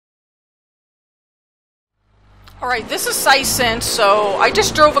Alright, this is Sison, so I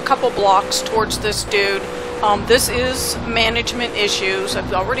just drove a couple blocks towards this dude. This is management issues.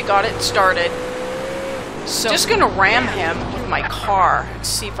 I've already got it started. So I'm just gonna ram him with my car and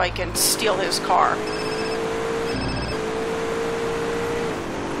see if I can steal his car.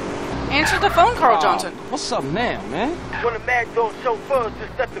 Answer the phone, Carl Johnson. What's up now, man? One of Mad Dog's chauffeurs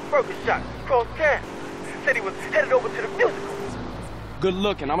just left the burger shop across town. Said he was headed over to the musical. Good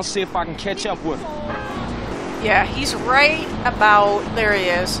looking. I'm gonna see if I can catch up with him. Yeah, he's right about... There he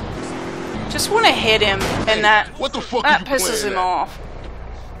is. Just want to hit him, and that pisses him off.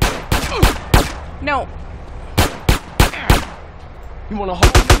 No. You wanna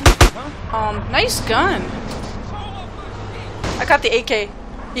hold me? Nice gun. I got the AK.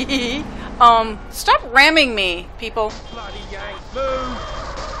 Stop ramming me, people.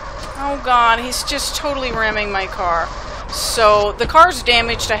 Oh god, he's just totally ramming my car. So, the car's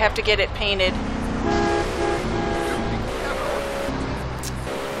damaged, I have to get it painted.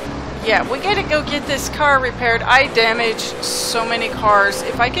 Yeah, we gotta go get this car repaired. I damaged so many cars.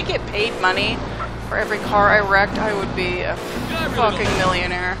 If I could get paid money for every car I wrecked, I would be a fucking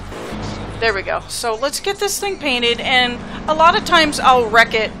millionaire. There we go. So let's get this thing painted, and a lot of times I'll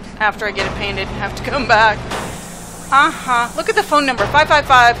wreck it after I get it painted and have to come back. Look at the phone number,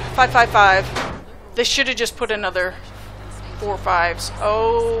 555-555. They should have just put another 4 5s.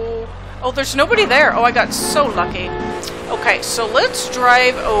 Oh, there's nobody there. Oh, I got so lucky. Okay, so let's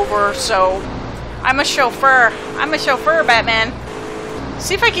drive over. So, I'm a chauffeur. I'm a chauffeur, Batman.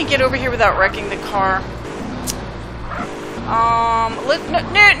 See if I can get over here without wrecking the car.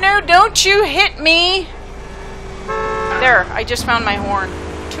 No, don't you hit me. There, I just found my horn.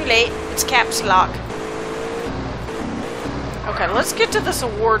 Too late, it's caps lock. Okay, let's get to this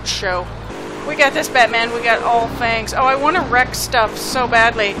award show. We got this, Batman, we got all things. Oh, I want to wreck stuff so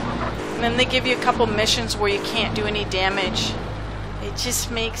badly. And then they give you a couple missions where you can't do any damage. It just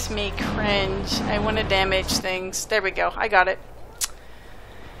makes me cringe. I want to damage things. There we go, I got it.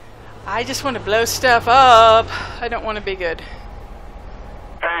 I just want to blow stuff up. I don't want to be good.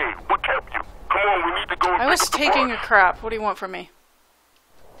 Hey, what kept you? Come on, we need to go. I was taking a crap. What do you want from me?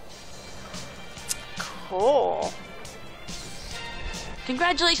 Cool.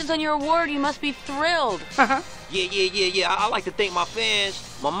 Congratulations on your award. You must be thrilled. Yeah. I like to thank my fans,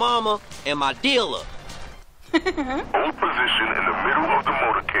 my mama, and my dealer. Hold position in the middle of the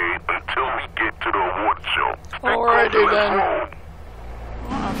motorcade until we get to the award show. Alrighty then.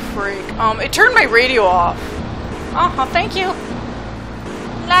 What a freak. It turned my radio off. Thank you.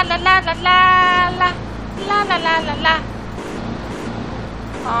 La la la la la la la la la la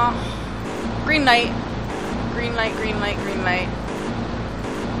la. Green light. Green light, green light, green light.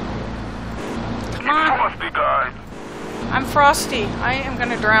 Come on. Frosty, guys. I'm Frosty. I am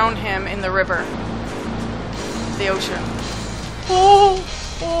gonna drown him in the river. The ocean. Oh,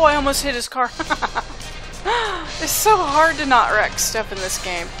 I almost hit his car. It's so hard to not wreck stuff in this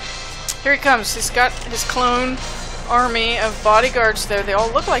game. Here he comes. He's got his clone army of bodyguards there. They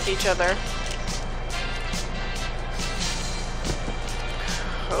all look like each other.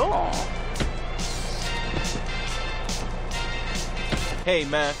 Cool. Hey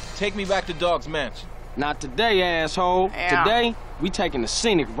man, take me back to Dog's mansion. Not today, asshole. Yeah. Today, we taking the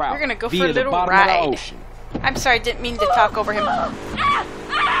scenic route. We're gonna go for via a little the bottom ride. of the ocean. I'm sorry, didn't mean to talk over him.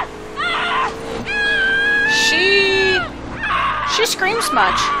 She screams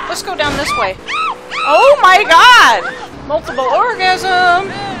much. Let's go down this way. Oh my god! Multiple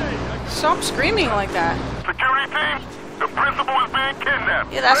orgasm! Stop screaming like that. Security team, the principal is being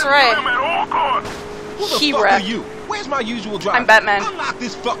kidnapped. Yeah, that's Let's right. get him at all costs. Who the He fuck wrecked. are you? Where's my usual driver? I'm Batman. Unlock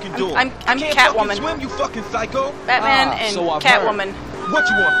this fucking door. I'm I can't Catwoman. fucking swim, you fucking psycho. Batman and so I've Catwoman. What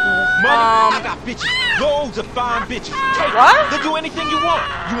you want, fool? Money? I got bitches. Loads of fine bitches. Take What? them. They'll do anything you want.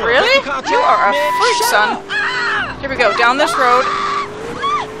 You want Really? a record contract? You are a Man, freak, shut son. up. Here we go, down this road.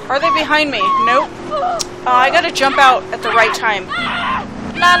 Are they behind me? Nope. I gotta jump out at the right time.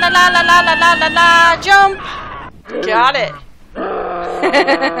 La la la la la la la la la, jump! Got it.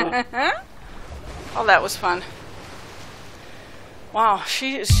 Oh, that was fun. Wow,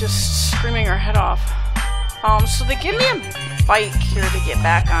 she is just screaming her head off. So they give me a bike here to get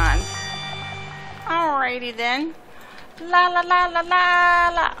back on. Alrighty then. La la la la la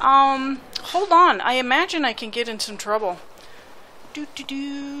la. Hold on. I imagine I can get in some trouble. Do.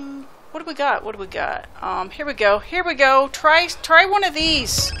 What do we got? Here we go. Try one of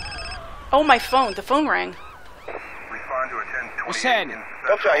these. Oh, my phone. The phone rang. What's happening?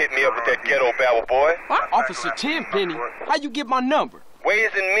 Don't try to hit me up with that ghetto babble, boy. What? Officer Tenpenny, how you get my number?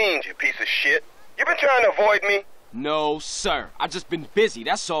 Ways and means, you piece of shit. You been trying to avoid me? No, sir. I just been busy,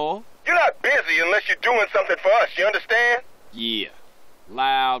 that's all. You're not busy unless you're doing something for us, you understand? Yeah.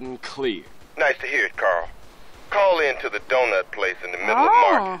 Loud and clear. Nice to hear it, Carl. Call in to the donut place in the middle of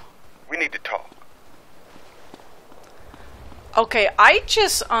market. We need to talk. Okay, I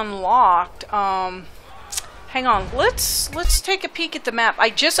just unlocked, hang on, let's take a peek at the map. I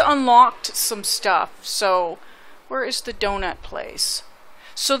just unlocked some stuff, so where is the donut place?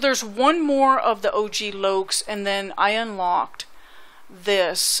 So there's one more of the OG Lokes, and then I unlocked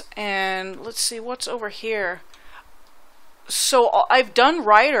this, and let's see what's over here. So I've done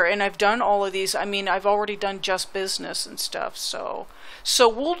Ryder, and I've done all of these. I mean, I've already done Just Business and stuff, so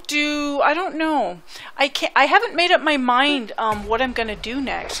we'll do, I don't know. I haven't made up my mind what I'm gonna do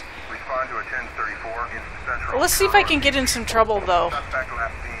next. Respond to a 1034 in Central. Let's see if I can get in some trouble though.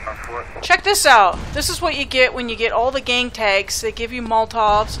 Check this out. This is what you get when you get all the gang tags. They give you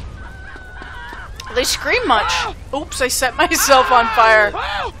Molotovs. They scream much. Oops, I set myself on fire.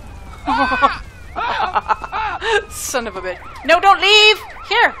 Son of a bitch. No, don't leave!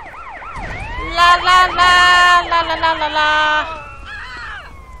 Here! La la la la la la la la.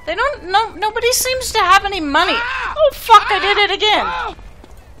 They don't, nobody seems to have any money. Oh fuck, I did it again.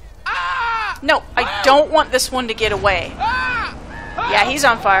 No, I don't want this one to get away. Yeah, he's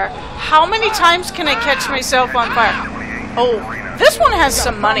on fire. How many times can I catch myself on fire? Oh, this one has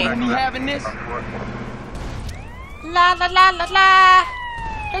some money. Having this? La la la la la.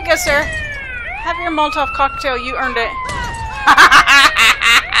 Here you go, sir. Have your Molotov cocktail. You earned it.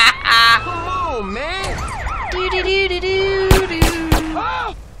 Come on, man. Do do do do do do.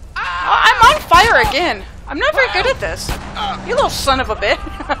 Oh, I'm on fire again. I'm not very good at this. You little son of a bitch.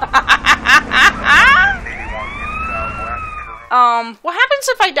 What happens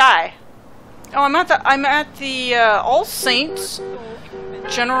if I die? Oh, I'm at the All Saints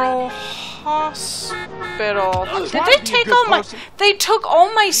General Hospital. Did they take all my? They took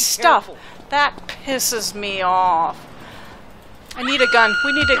all my stuff. That pisses me off. I need a gun.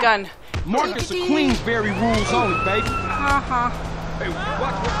 We need a gun. Marcus of Queensberry rules only, baby.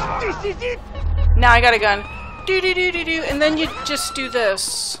 This is it. Now I got a gun. Do do do do do, and then you just do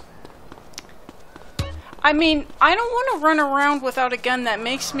this. I mean, I don't want to run around without a gun. That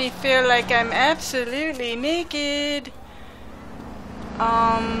makes me feel like I'm absolutely naked.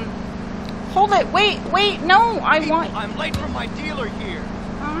 Hold it. Wait, no, I want... I'm late for my dealer here.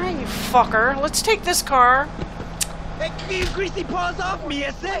 Alright, you fucker. Let's take this car. Hey, keep your greasy paws off me,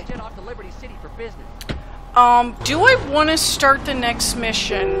 ese. Get off to Liberty City for business. Do I want to start the next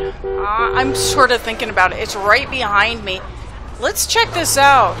mission? I'm sort of thinking about it. It's right behind me. Let's check this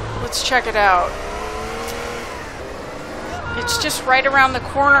out. Let's check it out. It's just right around the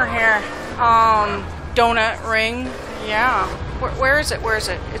corner here. Donut ring. Yeah. Where is it? Where is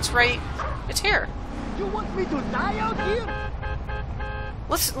it? It's right. It's here. You want me to die out here?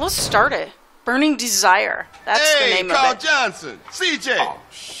 Let's start it. Burning Desire. That's the name Carl of it. Johnson, CJ. Oh,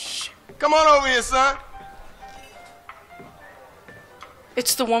 shit. Come on over here, son.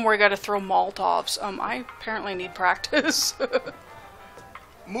 It's the one where I gotta throw Molotovs. I apparently need practice.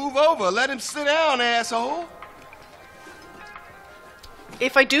 Move over. Let him sit down, asshole.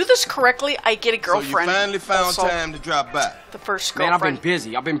 If I do this correctly, I get a girlfriend. So you finally found also. time to drop by. The first Man, girlfriend. I've been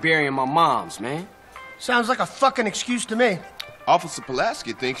busy. I've been burying my moms, man. Sounds like a fucking excuse to me. Officer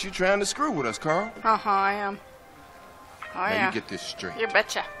Pulaski thinks you're trying to screw with us, Carl. I am. Oh, now yeah. you get this straight. You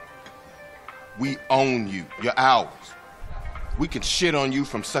betcha. We own you. You're ours. We can shit on you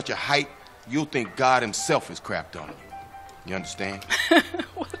from such a height, you'll think God himself has crapped on you. You understand?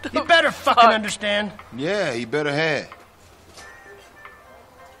 You better fucking understand. Yeah, he better have.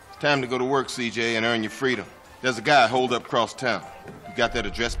 It's time to go to work, CJ, and earn your freedom. There's a guy holed up across town. You got that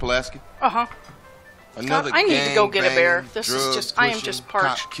address, Pulaski? Uh-huh. Another God, I need to go get a bear. This is drug just, I am pushing, just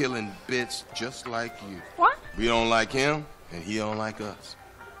parched. cop killing bitch just like you. What? We don't like him, and he don't like us.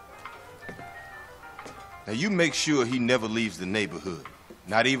 Now you make sure he never leaves the neighborhood,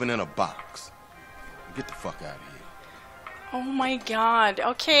 not even in a box. Get the fuck out of here. Oh my God.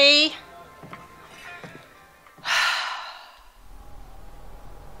 Okay.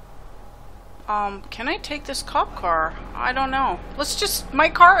 Can I take this cop car? I don't know. Let's just, my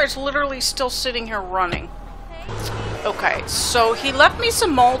car is literally still sitting here running. Okay, so he left me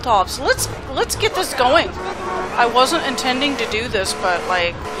some Molotovs. Let's get this going. I wasn't intending to do this, but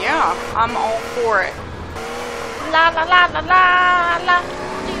like, yeah, I'm all for it. La la la la la la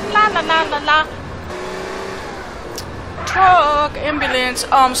la la la la la. Truck, ambulance.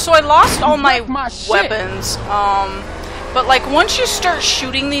 So I lost all my weapons. But like once you start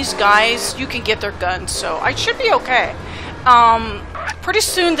shooting these guys, you can get their guns, so I should be okay. Pretty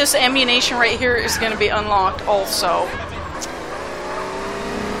soon this ammunition right here is gonna be unlocked also.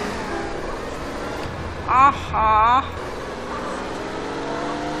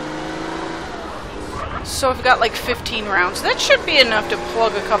 So I've got like 15 rounds. That should be enough to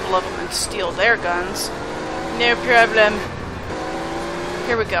plug a couple of them and steal their guns. No problem.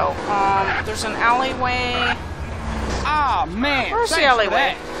 Here we go. There's an alleyway. Ah, man. Where's the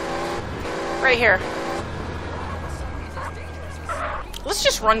alleyway? Right here. Let's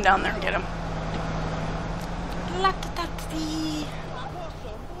just run down there and get him.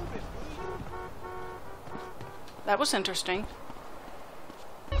 That was interesting.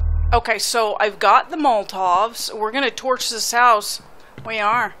 Okay, so I've got the Molotovs. We're gonna torch this house. We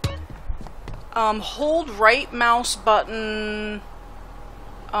are. Hold right mouse button.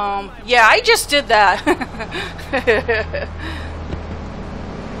 Yeah, I just did that.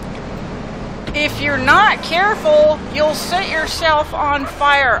 If you're not careful, you'll set yourself on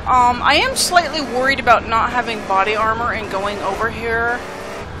fire. I am slightly worried about not having body armor and going over here.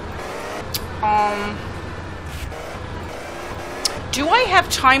 Do I have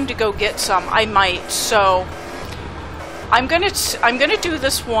time to go get some? I might. So I'm gonna do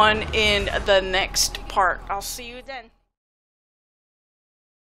this one in the next part. I'll see you then.